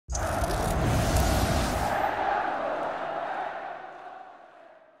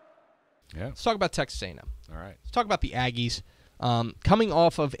Yeah. Let's talk about Texas A&M. All right. Let's talk about the Aggies. Coming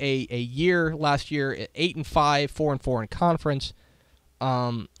off of a year last year, 8-5, 4-4 in conference,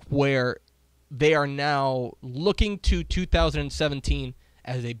 where they are now looking to 2017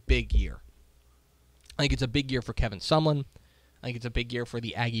 as a big year. I think it's a big year for Kevin Sumlin. I think it's a big year for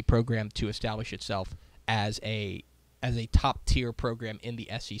the Aggie program to establish itself as a top-tier program in the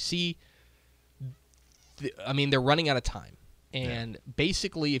SEC. They're running out of time. And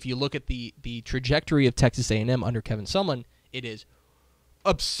basically, if you look at the trajectory of Texas A&M under Kevin Sumlin, it is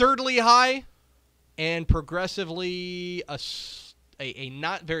absurdly high and progressively a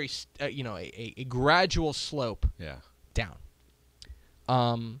not very a gradual slope down.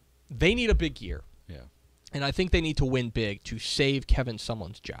 They need a big year. Yeah. And I think they need to win big to save Kevin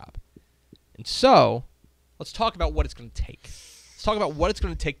Sumlin's job. And so, let's talk about what it's going to take. Let's talk about what it's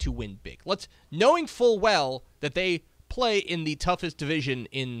going to take to win big. Knowing full well that they play in the toughest division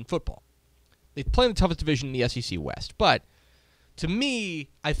in football. They play in the toughest division in the SEC West. But to me,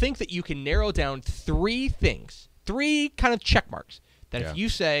 I think that you can narrow down three things, three kind of check marks, that if you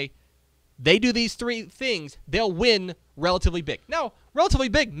say they do these three things, they'll win relatively big. Now, relatively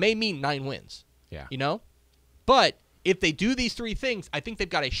big may mean 9 wins. Yeah. You know? But if they do these three things, I think they've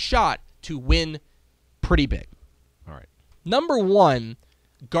got a shot to win pretty big. All right. Number 1,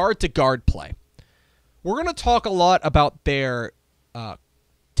 guard-to-guard play. We're going to talk a lot about their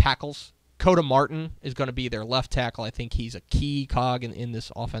tackles. Coda Martin is going to be their left tackle. I think he's a key cog in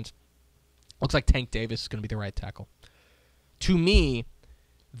this offense. Looks like Tank Davis is going to be the right tackle. To me,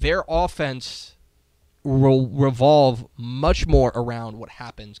 their offense will revolve much more around what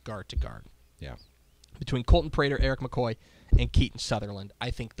happens guard-to-guard. Yeah. Between Colton Prater, Eric McCoy, and Keaton Sutherland, I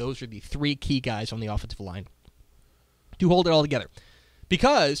think those are the 3 key guys on the offensive line to hold it all together.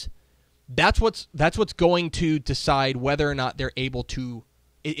 Because that's what's going to decide whether or not they're able to.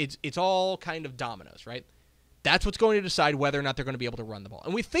 It's all kind of dominoes, right? That's what's going to decide whether or not they're going to be able to run the ball.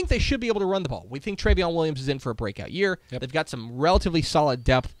 And we think they should be able to run the ball. We think Travion Williams is in for a breakout year. Yep. They've got some relatively solid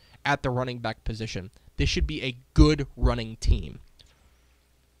depth at the running back position. This should be a good running team.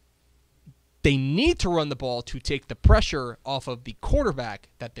 They need to run the ball to take the pressure off of the quarterback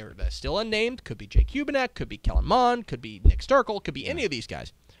that's still unnamed. Could be Jake Hubenak, could be Kellen Mond, could be Nick Starkel, could be any of these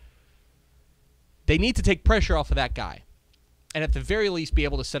guys. They need to take pressure off of that guy and at the very least be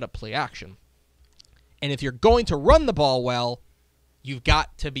able to set up play action. And if you're going to run the ball well, you've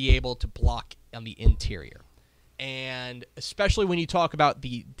got to be able to block on the interior. And especially when you talk about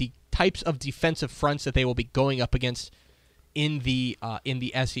the types of defensive fronts that they will be going up against in the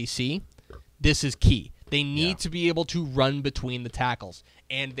SEC, this is key. They need to be able to run between the tackles,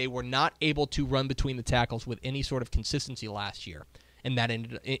 and they were not able to run between the tackles with any sort of consistency last year, and that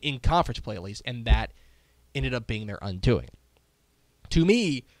ended in conference play at least, and that ended up being their undoing. To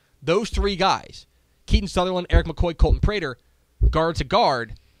me, those 3 guys, Keaton Sutherland, Eric McCoy, Colton Prater, guard to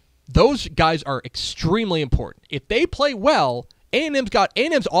guard, those guys are extremely important. If they play well,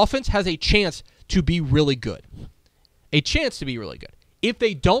 A&M's offense has a chance to be really good. A chance to be really good. If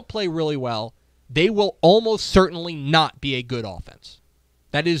they don't play really well, they will almost certainly not be a good offense.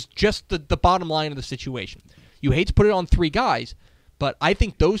 That is just the bottom line of the situation. You hate to put it on 3 guys, but I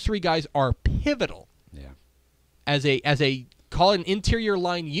think those 3 guys are pivotal as a call it an interior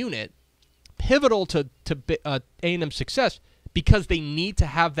line unit, pivotal to A&M's success because they need to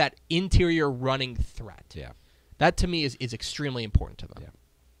have that interior running threat. Yeah. That to me is extremely important to them.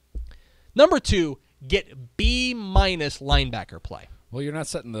 Yeah. Number 2, get B- linebacker play. Well, you're not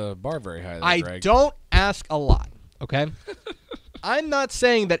setting the bar very high there, Greg. I don't ask a lot, okay? I'm not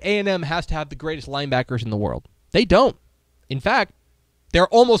saying that A&M has to have the greatest linebackers in the world. They don't. In fact, they're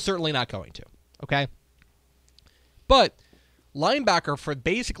almost certainly not going to, okay? But linebacker for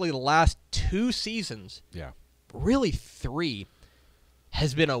basically the last 2 seasons, really 3,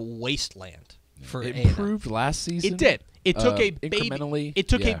 has been a wasteland for It A&M. improved last season. It did. It took incrementally. It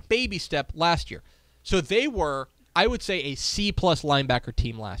took a baby step last year. So they were, I would say, a C+ linebacker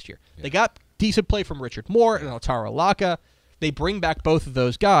team last year. Yeah. They got decent play from Richard Moore and Otaro Laka. They bring back both of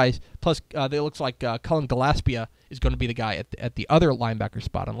those guys. Plus, it looks like Cullen Gillespie is going to be the guy at the other linebacker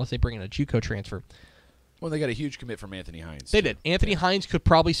spot, unless they bring in a JUCO transfer. Well, they got a huge commit from Anthony Hines. They did. Anthony Hines could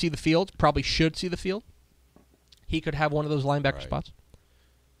probably see the field, probably should see the field. He could have one of those linebacker spots.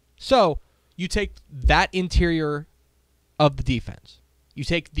 So you take that interior of the defense. You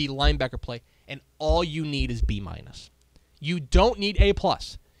take the linebacker play, and all you need is B-. You don't need A+.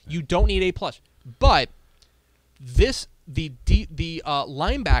 You don't need A+. But the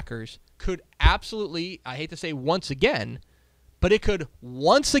linebackers could absolutely, I hate to say once again, but it could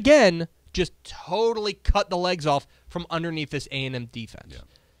once again just totally cut the legs off from underneath this A&M defense. Yeah.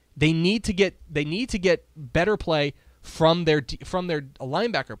 They need to get better play from their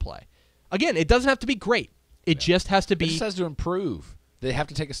linebacker play. Again, it doesn't have to be great. It just has to be. It just has to improve. They have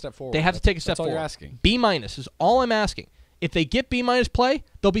to take a step forward. They have to take a step forward. That's all you're asking. B- is all I'm asking. If they get B- play,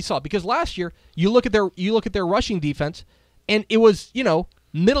 they'll be solid. Because last year, you look at their rushing defense, and it was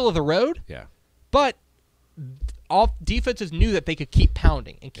middle of the road. Yeah. But all defenses knew that they could keep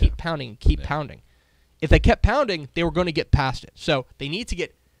pounding and keep pounding and keep pounding. If they kept pounding, they were going to get past it. So they need to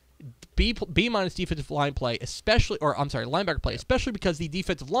get B- defensive line play, linebacker play, especially because the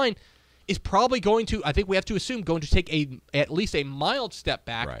defensive line is probably going to, I think we have to assume, going to take at least a mild step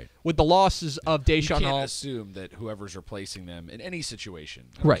back with the losses of Deshaun Hall. You can't assume that whoever's replacing them in any situation,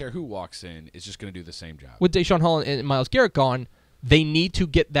 I don't care who walks in, is just going to do the same job. With Deshaun Hall and Myles Garrett gone, they need to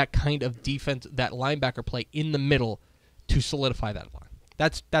get that kind of defense, that linebacker play in the middle to solidify that line.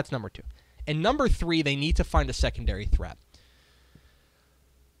 That's number 2. And number 3, they need to find a secondary threat.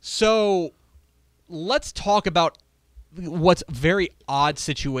 So let's talk about what's a very odd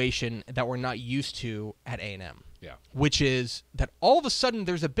situation that we're not used to at A&M. Yeah. Which is that all of a sudden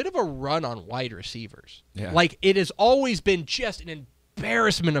there's a bit of a run on wide receivers. Yeah. Like it has always been just an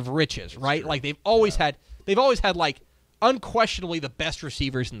embarrassment of riches, right? Like they've always had like unquestionably the best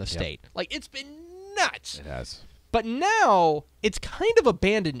receivers in the state. Like it's been nuts. It has. But now it's kind of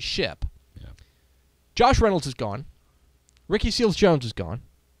abandoned ship. Yeah. Josh Reynolds is gone. Ricky Seals-Jones is gone.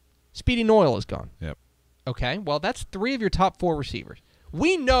 Speedy Noyle is gone. Yep. Okay, well, that's 3 of your top 4 receivers.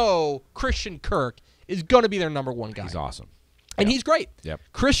 We know Christian Kirk is going to be their number 1 guy. He's awesome. And he's great. Yep.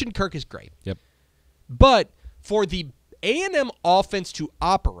 Christian Kirk is great. Yep. But for the A&M offense to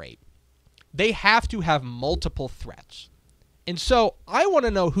operate, they have to have multiple threats. And so I want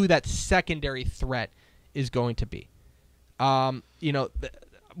to know who that secondary threat is going to be.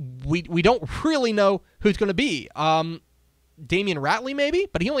 We don't really know who it's going to be. Damian Ratley maybe,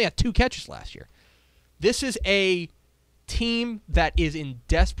 but he only had 2 catches last year. This is a team that is in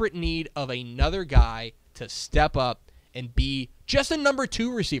desperate need of another guy to step up and be just a number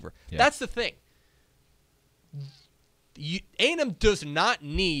 2 receiver. Yeah. That's the thing. A&M does not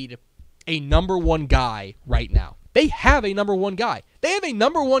need a number 1 guy right now. They have a number 1 guy. They have a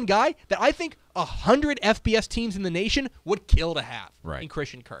number 1 guy that I think 100 FBS teams in the nation would kill to have in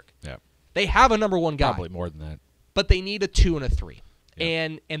Christian Kirk. Yeah. They have a number 1 guy. Probably more than that. But they need a 2 and a 3.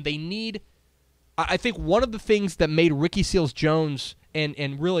 Yeah. And they need... I think one of the things that made Ricky Seals-Jones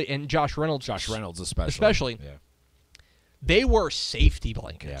and Josh Reynolds especially they were safety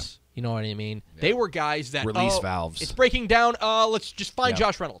blankets. Yeah. You know what I mean? Yeah. They were guys that release valves. It's breaking down. Let's just find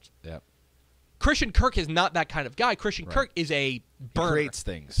Josh Reynolds. Yeah. Christian Kirk is not that kind of guy. Christian Kirk is a burner. He creates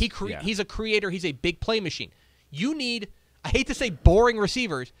things. He's a creator. He's a big play machine. You need, I hate to say boring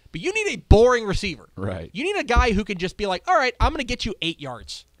receivers, but you need a boring receiver. Right. You need a guy who can just be like, all right, I'm going to get you 8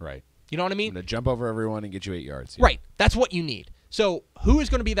 yards. Right. You know what I mean? I'm going to jump over everyone and get you 8 yards. Yeah. Right. That's what you need. So who is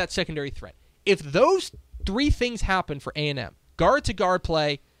going to be that secondary threat? If those 3 things happen for A&M, guard-to-guard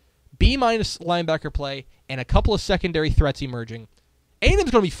play, B- linebacker play, and a couple of secondary threats emerging, A&M's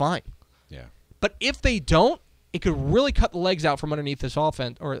going to be fine. Yeah. But if they don't, it could really cut the legs out from underneath this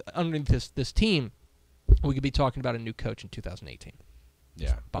offense or underneath this team. We could be talking about a new coach in 2018.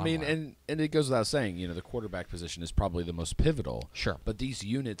 Yeah. I mean, and it goes without saying, the quarterback position is probably the most pivotal. Sure. But these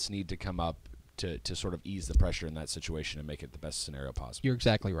units need to come up to sort of ease the pressure in that situation and make it the best scenario possible. You're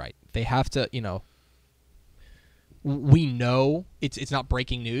exactly right. They have to, we know it's not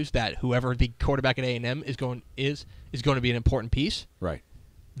breaking news that whoever the quarterback at A&M is going to be an important piece. Right.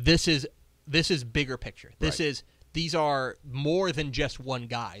 This is bigger picture. These are more than just one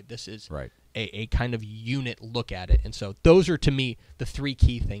guy. This is a kind of unit look at it. And so those are, to me, the 3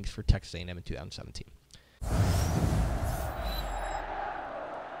 key things for Texas A&M in 2017.